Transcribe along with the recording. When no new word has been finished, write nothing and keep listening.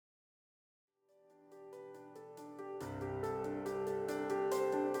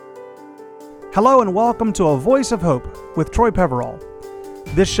Hello and welcome to A Voice of Hope with Troy Peverall.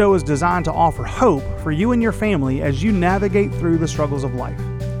 This show is designed to offer hope for you and your family as you navigate through the struggles of life.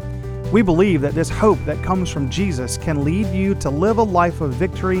 We believe that this hope that comes from Jesus can lead you to live a life of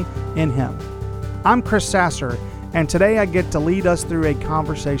victory in Him. I'm Chris Sasser, and today I get to lead us through a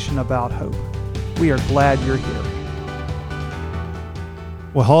conversation about hope. We are glad you're here.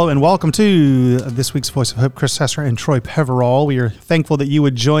 Well, hello and welcome to this week's Voice of Hope. Chris Sasser and Troy Peverall. We are thankful that you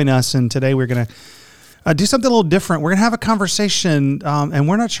would join us, and today we're going to do something a little different. We're going to have a conversation, and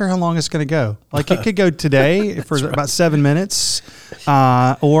we're not sure how long it's going to go. Like, it could go today for about 7 minutes,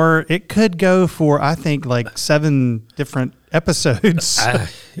 or it could go for, I think, like 7 different episodes.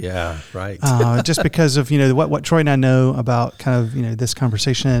 Yeah, right. Just because of, what Troy and I know about kind of, this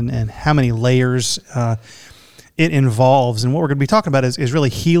conversation and how many layers it involves. And what we're going to be talking about is really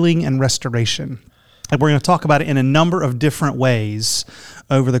healing and restoration. And we're going to talk about it in a number of different ways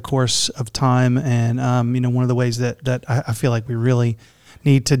over the course of time. And, one of the ways that I feel like we really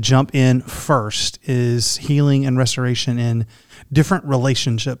need to jump in first is healing and restoration in different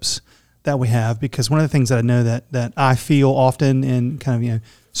relationships that we have. Because one of the things that I know that I feel often in kind of,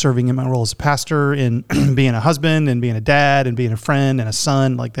 serving in my role as a pastor, in being a husband and being a dad and being a friend and a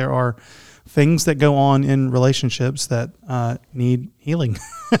son, like there are things that go on in relationships that need healing.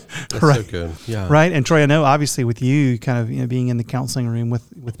 That's right. So good. Yeah. Right. And Troy, I know obviously with you kind of being in the counseling room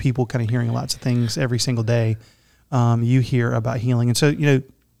with people kind of hearing lots of things every single day, you hear about healing. And so,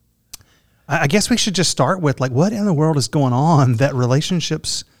 I guess we should just start with like, what in the world is going on that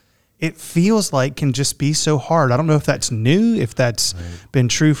relationships, it feels like, can just be so hard. I don't know if that's new, if that's been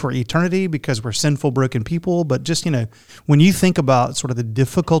true for eternity because we're sinful, broken people. But just, when you think about sort of the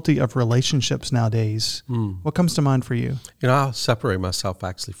difficulty of relationships nowadays, what comes to mind for you? I'll separate myself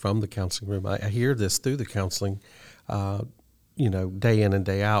actually from the counseling room. I hear this through the counseling, day in and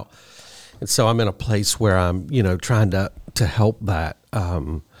day out. And so I'm in a place where I'm, trying to help that,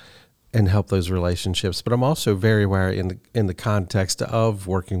 and help those relationships. But I'm also very aware in the context of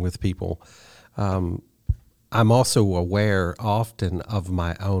working with people. I'm also aware often of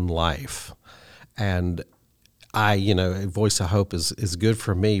my own life. And a Voice of Hope is good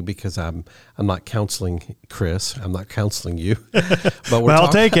for me because I'm not counseling Chris. I'm not counseling you. But I'll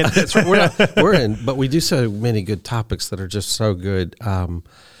take it. But we do so many good topics that are just so good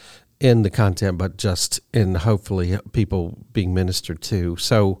in the content, but just in hopefully people being ministered to.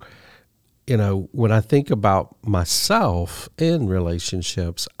 So, when I think about myself in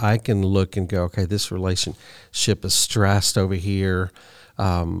relationships, I can look and go, okay, this relationship is stressed over here,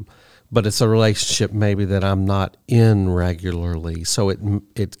 but it's a relationship maybe that I'm not in regularly. So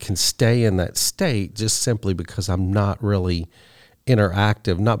it can stay in that state just simply because I'm not really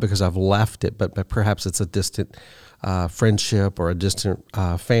interactive, not because I've left it, but perhaps it's a distant friendship or a distant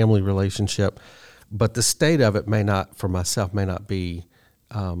family relationship. But the state of it may not be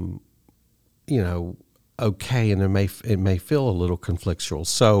okay, and it may feel a little conflictual.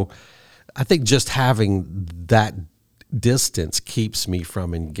 So I think just having that distance keeps me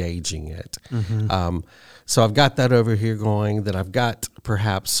from engaging it. Mm-hmm. So I've got that over here going, that I've got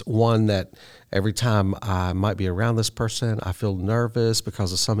perhaps one that every time I might be around this person, I feel nervous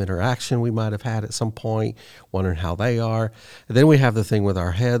because of some interaction we might have had at some point, wondering how they are. And then we have the thing with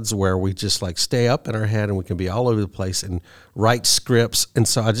our heads where we just like stay up in our head and we can be all over the place and write scripts. And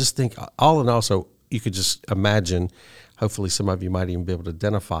so I just think all in all, so you could just imagine, hopefully some of you might even be able to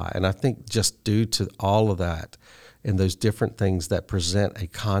identify. And I think just due to all of that and those different things that present a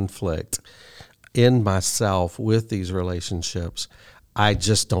conflict in myself with these relationships, I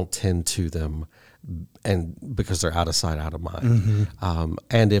just don't tend to them, and because they're out of sight, out of mind. Mm-hmm.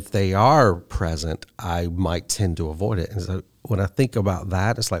 And if they are present, I might tend to avoid it. And so when I think about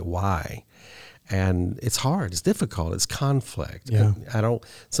that, it's like, why? And it's hard. It's difficult. It's conflict. Yeah. And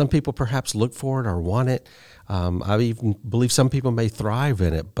some people perhaps look for it or want it. I even believe some people may thrive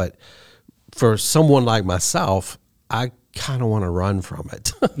in it. But for someone like myself, I kind of want to run from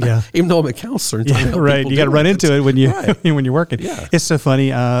it. Yeah. Even though I'm a counselor. Yeah, right. You got to run into it when when you're working. Yeah. It's so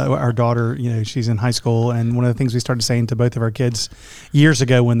funny. Our daughter, she's in high school, and one of the things we started saying to both of our kids years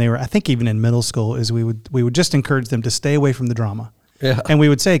ago when they were, I think even in middle school, is we would just encourage them to stay away from the drama. Yeah. And we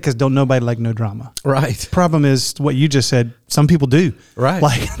would say, because don't nobody like no drama. Right. Problem is what you just said, some people do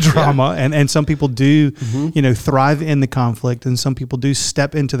like drama, and some people do, thrive in the conflict, and some people do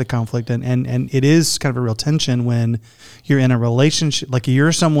step into the conflict. And it is kind of a real tension when you're in a relationship, like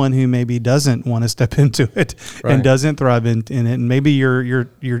you're someone who maybe doesn't want to step into it and doesn't thrive in it. And maybe you're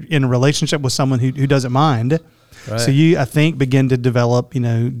in a relationship with someone who doesn't mind. Right. So you, I think, begin to develop,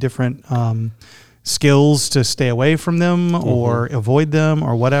 different skills to stay away from them or avoid them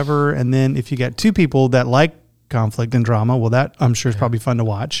or whatever. And then if you got two people that like conflict and drama, well, that I'm sure is probably fun to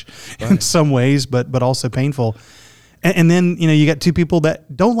watch in some ways, but also painful. And then, you got two people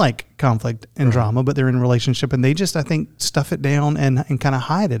that don't like conflict and drama, but they're in a relationship and they just, I think, stuff it down and kind of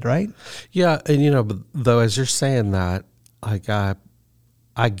hide it, right? Yeah. And, but though, as you're saying that, like,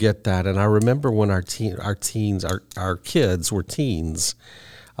 I get that. And I remember when our kids were teens,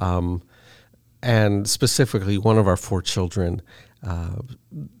 and specifically one of our 4 children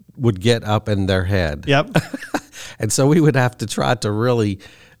would get up in their head. Yep. And so we would have to try to really,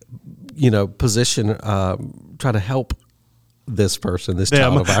 position, try to help this person, this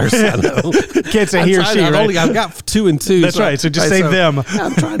child of ours. I know. Can't say he or she, right? I've got 2 and 2. That's right. So just say them.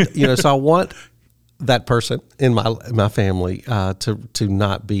 I'm trying to, so I want that person in my family to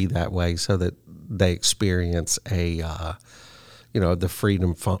not be that way, so that they experience the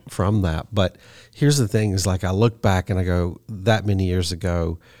freedom from that. But here's the thing: is like I look back and I go, that many years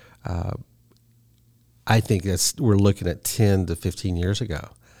ago, I think we're looking at 10 to 15 years ago,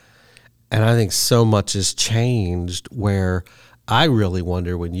 and I think so much has changed. Where I really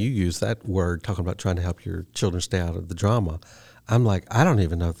wonder, when you use that word, talking about trying to help your children stay out of the drama, I'm like, I don't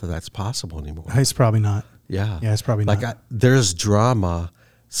even know if that's possible anymore. It's probably not. Yeah. Yeah, it's probably not. There's drama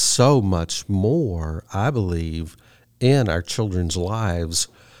so much more, I believe, in our children's lives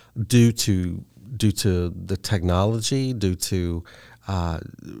due to the technology, due to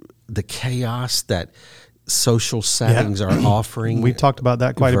the chaos that social settings are offering. We talked about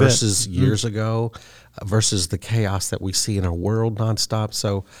that quite a bit. Versus years ago, versus the chaos that we see in our world nonstop.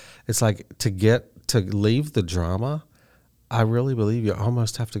 So it's like to leave the drama, I really believe you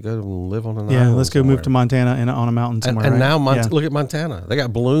almost have to go and live on an island. Yeah, let's go somewhere. move to Montana and on a mountain somewhere. And right? now, Yeah. look at Montana. They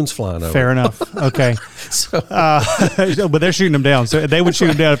got balloons flying over. Fair enough. Okay. But they're shooting them down. So they would shoot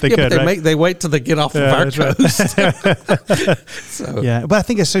them down if they could, but right? they wait till they get off of our coast. Yeah, but I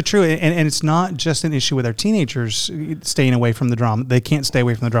think it's so true. And it's not just an issue with our teenagers staying away from the drama. They can't stay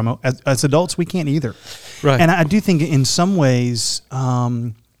away from the drama. As adults, we can't either. Right. And I do think in some ways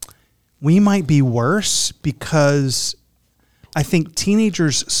we might be worse because I think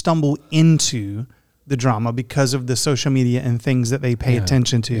teenagers stumble into the drama because of the social media and things that they pay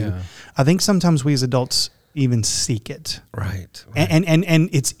attention to. Yeah. I think sometimes we as adults even seek it. Right. And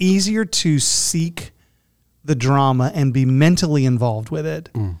it's easier to seek the drama and be mentally involved with it,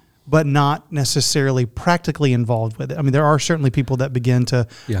 but not necessarily practically involved with it. I mean, there are certainly people that begin to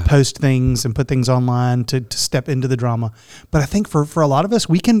post things and put things online to step into the drama. But I think for a lot of us,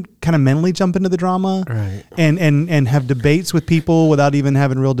 we can kind of mentally jump into the drama and have debates with people without even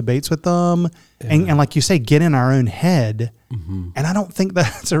having real debates with them. Yeah. And like you say, get in our own head. Mm-hmm. And I don't think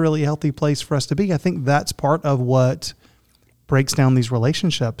that's a really healthy place for us to be. I think that's part of what breaks down these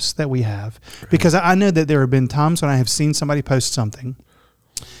relationships that we have. Right. Because I know that there have been times when I have seen somebody post something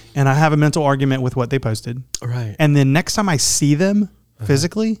and I have a mental argument with what they posted. Right. And then next time I see them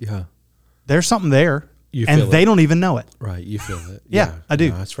physically, there's something there and they don't even know it. Right. You feel it. Yeah, I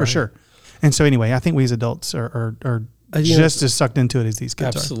do. That's for sure. And so anyway, I think we as adults are just as sucked into it as these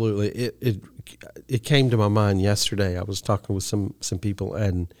kids absolutely. It came to my mind yesterday. I was talking with some people,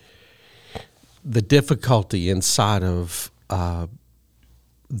 and the difficulty inside of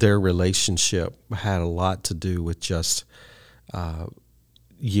their relationship had a lot to do with just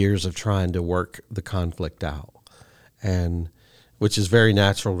years of trying to work the conflict out, and which is very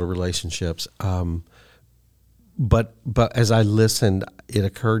natural to relationships. But as I listened, it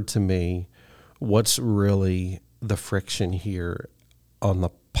occurred to me what's really the friction here on the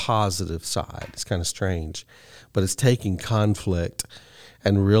positive side. It's kind of strange, but it's taking conflict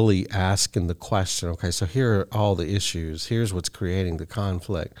and really asking the question, okay, so here are all the issues. Here's what's creating the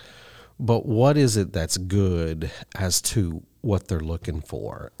conflict. But what is it that's good as to what they're looking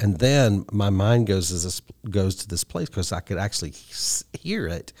for? And then my mind goes to this place, because I could actually hear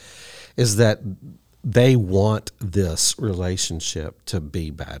it, is that they want this relationship to be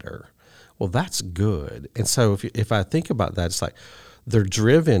better. Well, that's good. And so if I think about that, it's like they're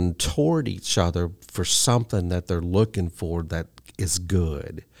driven toward each other for something that they're looking for that is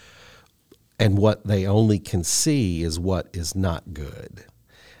good. And what they only can see is what is not good.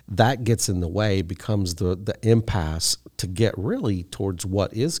 That gets in the way, becomes the impasse to get really towards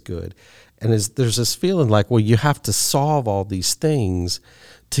what is good. And there's this feeling like, well, you have to solve all these things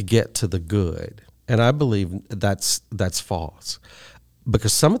to get to the good. And I believe that's false.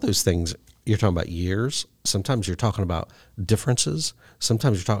 Because some of those things, you're talking about years. Sometimes you're talking about differences.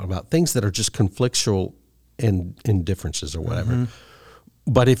 Sometimes you're talking about things that are just conflictual in differences or whatever.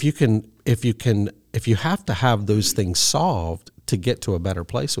 Mm-hmm. But if you have to have those things solved to get to a better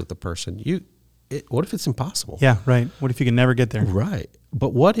place with the person, it's impossible? Yeah, right. What if you can never get there? Right.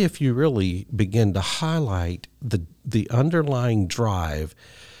 But what if you really begin to highlight the underlying drive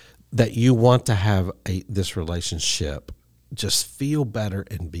that you want to have this relationship just feel better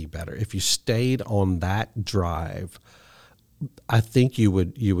and be better? If you stayed on that drive, I think you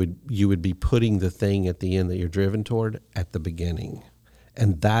would be putting the thing at the end that you're driven toward at the beginning.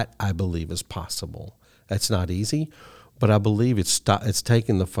 And that, I believe, is possible. That's not easy, but I believe it's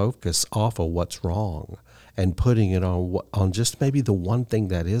taking the focus off of what's wrong and putting it on just maybe the one thing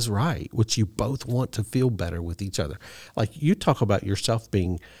that is right, which you both want to feel better with each other. Like you talk about yourself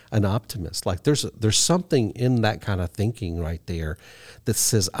being an optimist. Like there's something in that kind of thinking right there that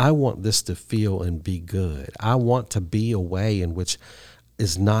says, I want this to feel and be good. I want to be a way in which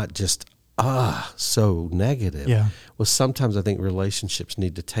is not just so negative. Yeah. Well, sometimes I think relationships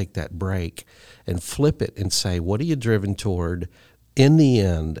need to take that break and flip it and say, what are you driven toward in the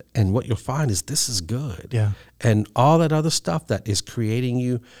end? And what you'll find is this is good. Yeah. And all that other stuff that is creating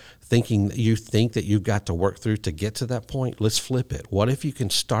you thinking that you think that you've got to work through to get to that point, let's flip it. What if you can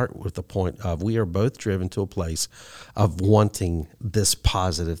start with the point of we are both driven to a place of wanting this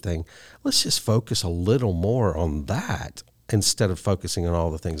positive thing? Let's just focus a little more on that instead of focusing on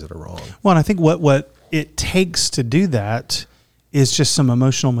all the things that are wrong. Well, and I think what it takes to do that is just some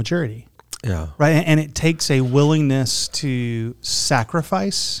emotional maturity. Yeah. Right. And it takes a willingness to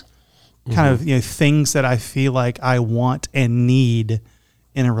sacrifice kind of, things that I feel like I want and need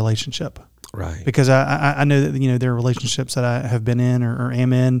in a relationship. Right. Because I know that, there are relationships that I have been in or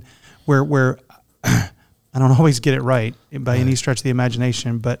am in where I don't always get it right by any stretch of the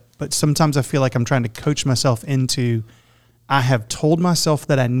imagination, but sometimes I feel like I'm trying to coach myself into, I have told myself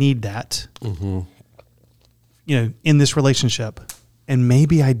that I need that, in this relationship, and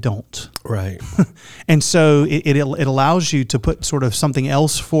maybe I don't. Right. And so it allows you to put sort of something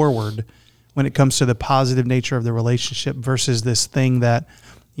else forward when it comes to the positive nature of the relationship versus this thing that,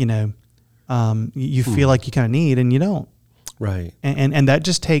 you feel like you kind of need and you don't. Right. And that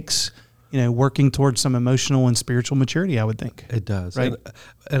just takes, working towards some emotional and spiritual maturity, I would think. It does. Right.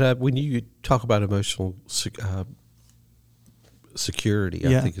 And when you talk about emotional security,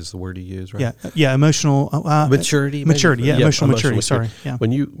 I think is the word you use, right? Yeah. Emotional maturity. Maturity. Yeah. Emotional maturity. Sorry. Yeah.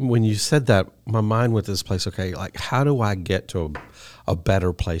 When you said that, my mind went to this place. Okay, like how do I get to a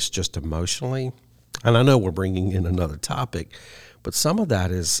better place just emotionally? And I know we're bringing in another topic, but some of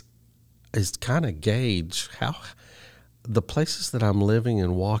that is kind of gauge how the places that I'm living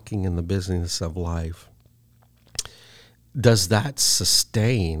and walking in the business of life. Does that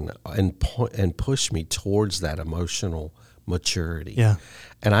sustain and push me towards that emotional maturity? Yeah.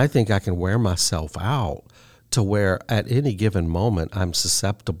 And I think I can wear myself out to where at any given moment I'm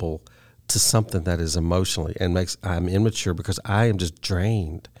susceptible to something that is emotionally and I'm immature because I am just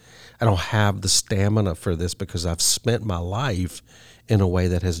drained. I don't have the stamina for this because I've spent my life in a way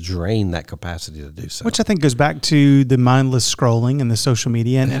that has drained that capacity to do so. Which I think goes back to the mindless scrolling and the social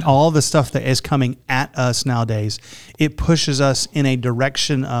media and all the stuff that is coming at us nowadays. It pushes us in a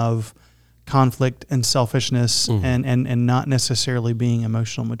direction of conflict and selfishness and not necessarily being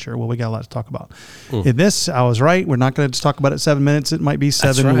emotional mature. Well, we got a lot to talk about. In this, I was right. We're not going to just talk about it 7 minutes. It might be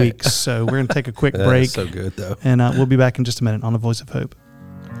 7 weeks. So we're going to take a quick break. That's so good, though. And we'll be back in just a minute on The Voice of Hope.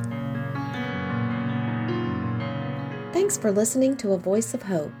 Thanks for listening to A Voice of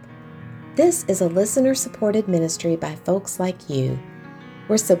Hope. This is a listener-supported ministry by folks like you.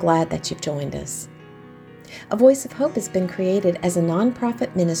 We're so glad that you've joined us. A Voice of Hope has been created as a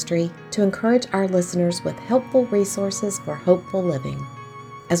nonprofit ministry to encourage our listeners with helpful resources for hopeful living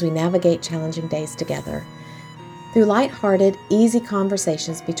as we navigate challenging days together. Through lighthearted, easy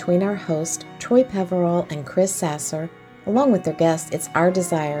conversations between our host, Troy Peverall and Chris Sasser, along with their guests, it's our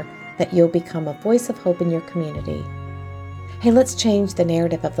desire that you'll become a voice of hope in your community. Hey, let's change the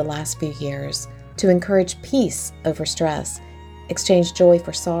narrative of the last few years to encourage peace over stress, exchange joy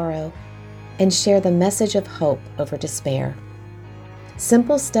for sorrow, and share the message of hope over despair.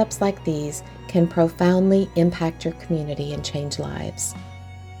 Simple steps like these can profoundly impact your community and change lives.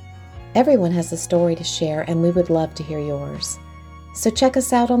 Everyone has a story to share, and we would love to hear yours. So check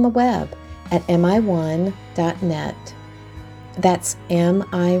us out on the web at mi1.net. That's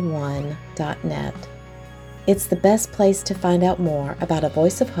mi1.net. It's the best place to find out more about A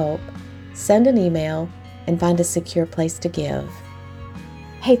Voice of Hope, send an email, and find a secure place to give.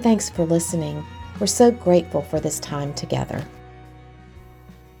 Hey, thanks for listening. We're so grateful for this time together.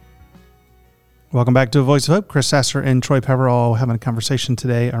 Welcome back to A Voice of Hope. Chris Sasser and Troy Peverall having a conversation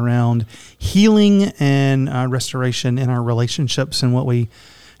today around healing and restoration in our relationships. And what we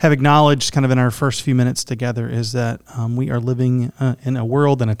have acknowledged kind of in our first few minutes together is that we are living in a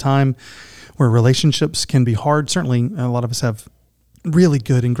world and a time where relationships can be hard. Certainly, a lot of us have really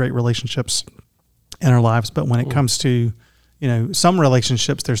good and great relationships in our lives, but when it comes to, some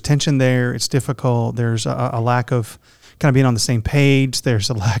relationships, there's tension there. It's difficult. There's a lack of kind of being on the same page. There's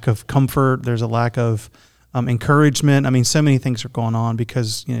a lack of comfort. There's a lack of encouragement. I mean, so many things are going on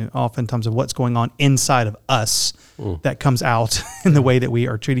because, oftentimes of what's going on inside of us that comes out in the way that we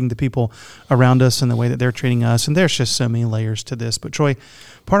are treating the people around us and the way that they're treating us. And there's just so many layers to this. But Troy,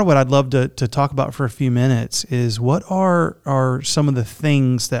 part of what I'd love to talk about for a few minutes is what are some of the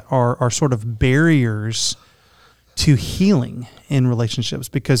things that are sort of barriers to healing in relationships?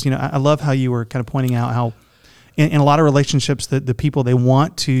 Because, I love how you were kind of pointing out how in a lot of relationships that the people, they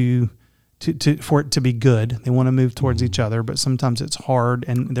want for it to be good. They want to move towards each other, but sometimes it's hard,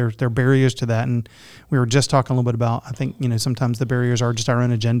 and there are barriers to that. And we were just talking a little bit about, I think, sometimes the barriers are just our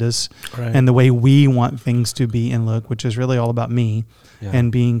own agendas and the way we want things to be and look, which is really all about me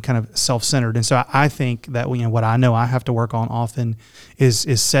and being kind of self-centered. And so I think that, what I know I have to work on often is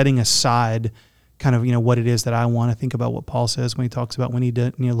setting aside kind of, what it is that I want to think about what Paul says when he talks about we need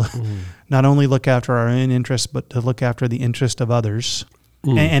to, not only look after our own interests, but to look after the interest of others.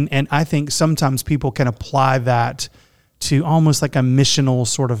 And I think sometimes people can apply that to almost like a missional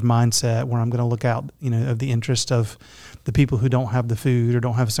sort of mindset where I'm going to look out, of the interest of the people who don't have the food or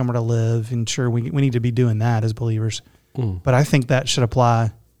don't have somewhere to live. And sure, we need to be doing that as believers. But I think that should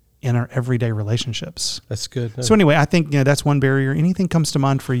apply in our everyday relationships. That's good. So anyway, I think that's one barrier. Anything comes to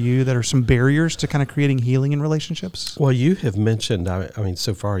mind for you that are some barriers to kind of creating healing in relationships? Well, you have mentioned, I mean,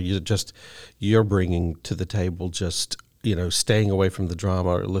 so far you're bringing to the table just, staying away from the drama,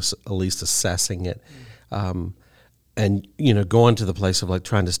 or at least assessing it. And, going to the place of like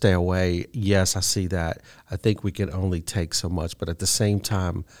trying to stay away. Yes, I see that. I think we can only take so much, but at the same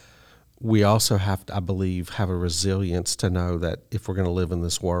time, we also have to, I believe, have a resilience to know that if we're going to live in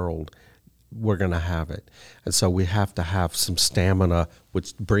this world, we're going to have it. And so we have to have some stamina,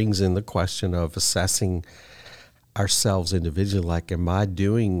 which brings in the question of assessing ourselves individually. Like, am I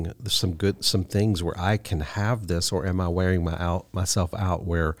doing some things where I can have this, or am I wearing myself out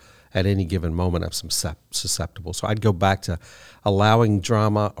where at any given moment I'm susceptible? So I'd go back to allowing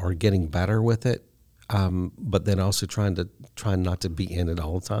drama or getting better with it, but then also trying not to be in it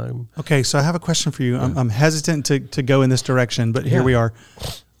all the time. Okay, so I have a question for you. Yeah. I'm hesitant to go in this direction, but here we are.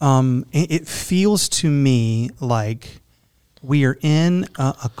 It feels to me like we are in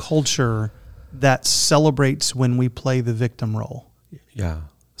a culture that celebrates when we play the victim role. Yeah.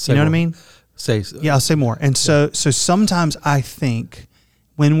 You know what I mean? Yeah, I'll say more. And so sometimes I think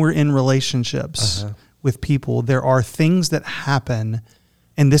when we're in relationships with people, there are things that happen,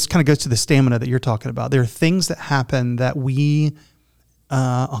 and this kind of goes to the stamina that you're talking about. There are things that happen that we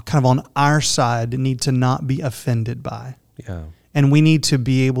kind of on our side need to not be offended by. Yeah. And we need to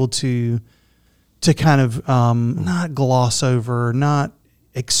be able to kind of not gloss over, not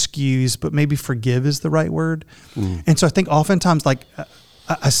excuse, but maybe forgive is the right word. And so I think oftentimes, like,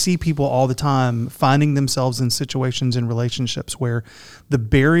 I see people all the time finding themselves in situations in relationships where the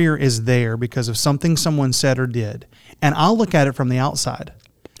barrier is there because of something someone said or did. And I'll look at it from the outside.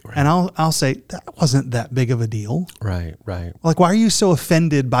 Right. And I'll say, that wasn't that big of a deal. Right. Like, why are you so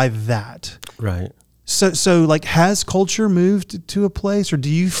offended by that? Right. So like, has culture moved to a place, or do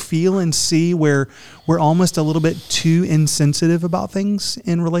you feel and see where we're almost a little bit too insensitive about things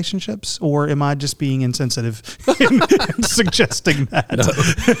in relationships? Or am I just being insensitive in suggesting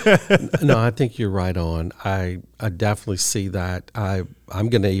that? No, I think you're right on. I definitely see that. I'm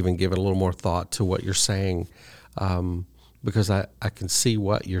going to even give it a little more thought to what you're saying, because I can see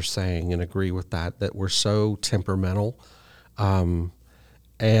what you're saying and agree with that we're so temperamental.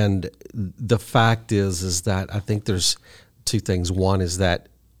 And the fact is that I think there's two things. One is that,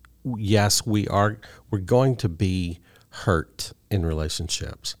 yes, we're going to be hurt in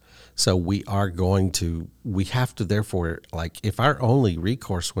relationships. So we have to, therefore, like, if our only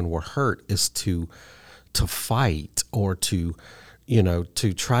recourse when we're hurt is to fight or to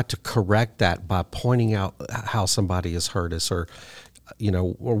try to correct that by pointing out how somebody has hurt us, or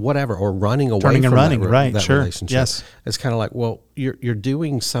whatever, or running away from that relationship. Yes. It's kind of like, well, you're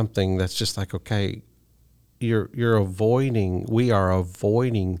doing something that's just like, okay, we are avoiding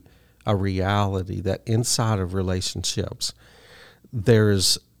a reality that inside of relationships, there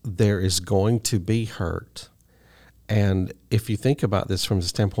is going to be hurt. And if you think about this from the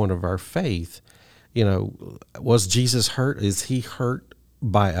standpoint of our faith, was Jesus hurt? Is he hurt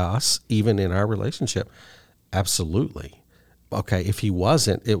by us, even in our relationship? Absolutely. Okay, if he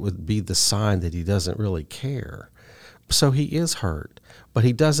wasn't, it would be the sign that he doesn't really care. So he is hurt, but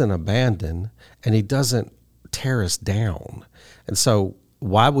he doesn't abandon, and he doesn't tear us down. And so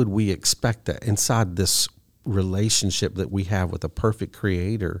why would we expect that inside this relationship that we have with a perfect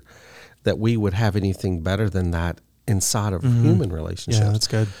creator, that we would have anything better than that inside of human relationships? Yeah, that's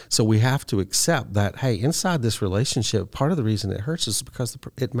good. So we have to accept that, hey, inside this relationship, part of the reason it hurts is because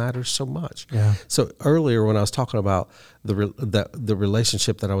it matters so much. Yeah. So earlier when I was talking about the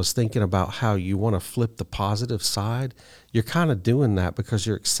relationship, that I was thinking about how you want to flip the positive side, you're kind of doing that because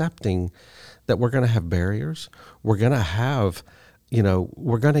you're accepting that we're going to have barriers. We're going to have,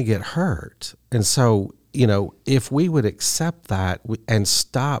 we're going to get hurt. And so, if we would accept that and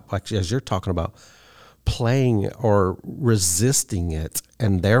stop, like as you're talking about, playing or resisting it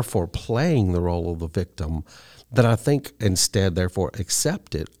and therefore playing the role of the victim, then I think instead, therefore,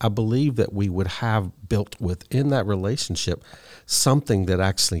 accept it. I believe that we would have built within that relationship something that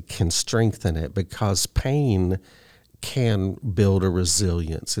actually can strengthen it, because pain can build a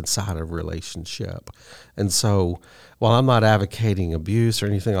resilience inside of a relationship. And so while I'm not advocating abuse or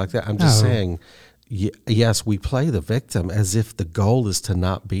anything like that, I'm just saying, yes, we play the victim as if the goal is to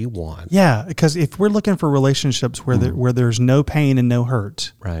not be one. Yeah, because if we're looking for relationships where where there's no pain and no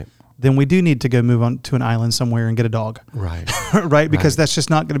hurt, right, then we do need to go move on to an island somewhere and get a dog. Right. Right? Because that's just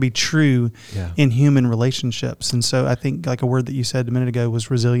not going to be true in human relationships. And so I think like a word that you said a minute ago was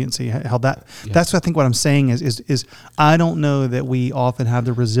resiliency. How that's I think what I'm saying is I don't know that we often have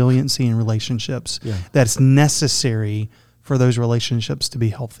the resiliency in relationships that's necessary for those relationships to be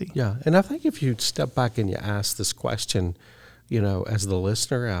healthy. Yeah. And I think if you step back and you ask this question, as the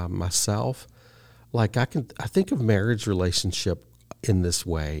listener, myself, like I think of marriage relationship in this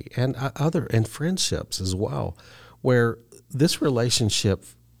way, and and friendships as well, where this relationship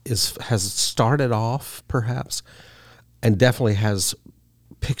has started off perhaps, and definitely has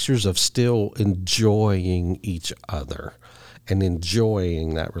pictures of still enjoying each other and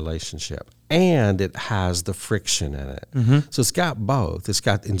enjoying that relationship, and it has the friction in it. So it's got both. It's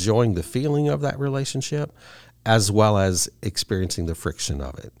got enjoying the feeling of that relationship as well as experiencing the friction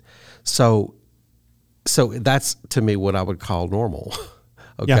of it. So that's, to me, what I would call normal.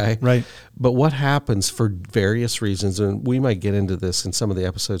 Okay. Yeah, right. But what happens for various reasons, and we might get into this in some of the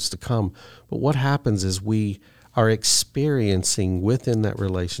episodes to come, but what happens is we are experiencing within that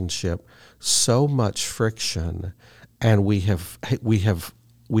relationship so much friction, and we have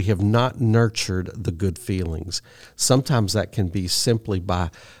not nurtured the good feelings. Sometimes that can be simply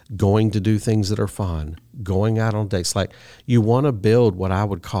by going to do things that are fun, going out on dates. Like, you want to build what I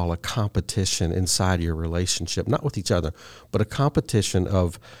would call a competition inside your relationship, not with each other, but a competition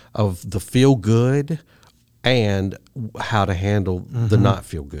of the feel good and how to handle the not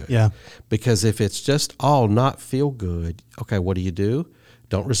feel good. Yeah. Because if it's just all not feel good, okay, what do?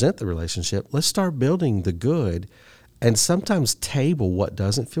 Don't resent the relationship. Let's start building the good. And sometimes table what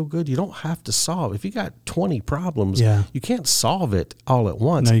doesn't feel good. You don't have to solve. If you got 20 problems, you can't solve it all at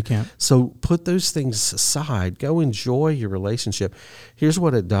once. No, you can't. So put those things aside. Go enjoy your relationship. Here's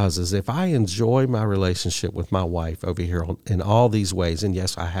what it does is, if I enjoy my relationship with my wife over here in all these ways, and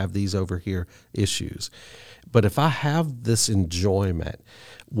yes, I have these over here issues, but if I have this enjoyment,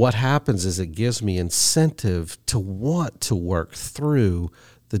 what happens is it gives me incentive to want to work through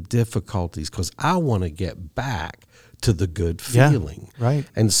the difficulties, because I want to get back to the good feeling. Yeah, right.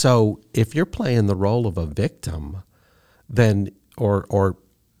 And so if you're playing the role of a victim, then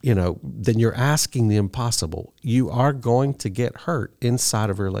then you're asking the impossible. You are going to get hurt inside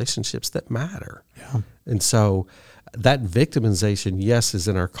of relationships that matter. Yeah. And so that victimization, yes, is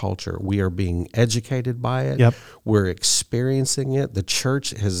in our culture. We are being educated by it. Yep. We're experiencing it. The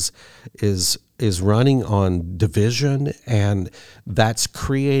church is running on division, and that's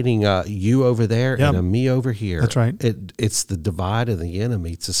creating a you over there and a me over here. That's right. It's the divide of the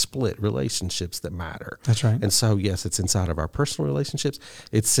enemy to split relationships that matter. That's right. And so, yes, it's inside of our personal relationships.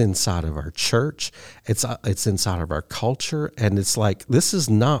 It's inside of our church. It's inside of our culture. And it's like, this is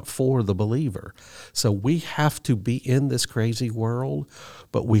not for the believer. So we have to be in this crazy world,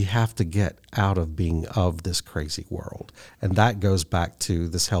 but we have to get out of being of this crazy world. And that goes back to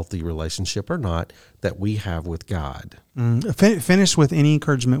this healthy relationship or not that we have with God. Finish with any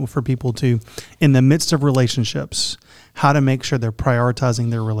encouragement for people to, in the midst of relationships, how to make sure they're prioritizing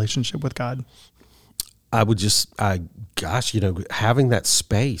their relationship with God. I would just, having that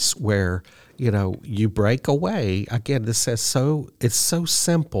space where, you break away. Again, it's so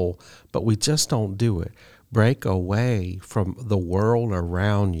simple, but we just don't do it. Break away from the world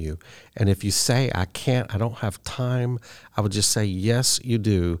around you. And if you say, I don't have time, I would just say, yes, you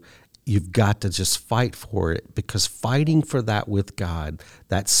do. you've got to just fight for it, because fighting for that with God,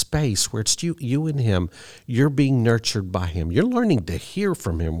 that space where it's you and him, you're being nurtured by him. You're learning to hear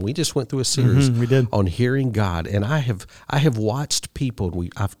from him. We just went through a series we did. on hearing God, and I have watched people,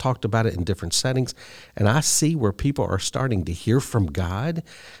 and I've talked about it in different settings, and I see where people are starting to hear from God.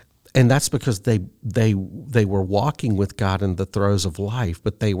 And that's because they were walking with God in the throes of life,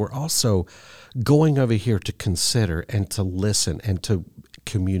 but they were also going over here to consider and to listen and to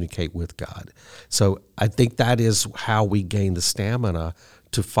communicate with God. So I think that is how we gain the stamina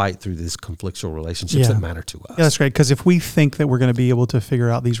to fight through these conflictual relationships that matter to us. Yeah, that's great, because if we think that we're going to be able to figure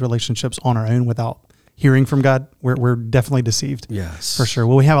out these relationships on our own without hearing from God, we're definitely deceived. Yes. For sure.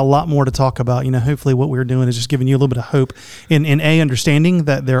 Well, we have a lot more to talk about. Hopefully what we're doing is just giving you a little bit of hope in A, understanding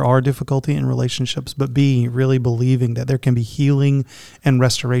that there are difficulty in relationships, but B, really believing that there can be healing and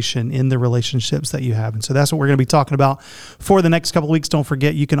restoration in the relationships that you have. And so that's what we're going to be talking about for the next couple of weeks. Don't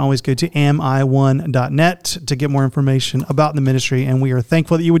forget, you can always go to ami1.net to get more information about the ministry. And we are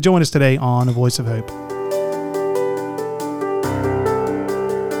thankful that you would join us today on A Voice of Hope.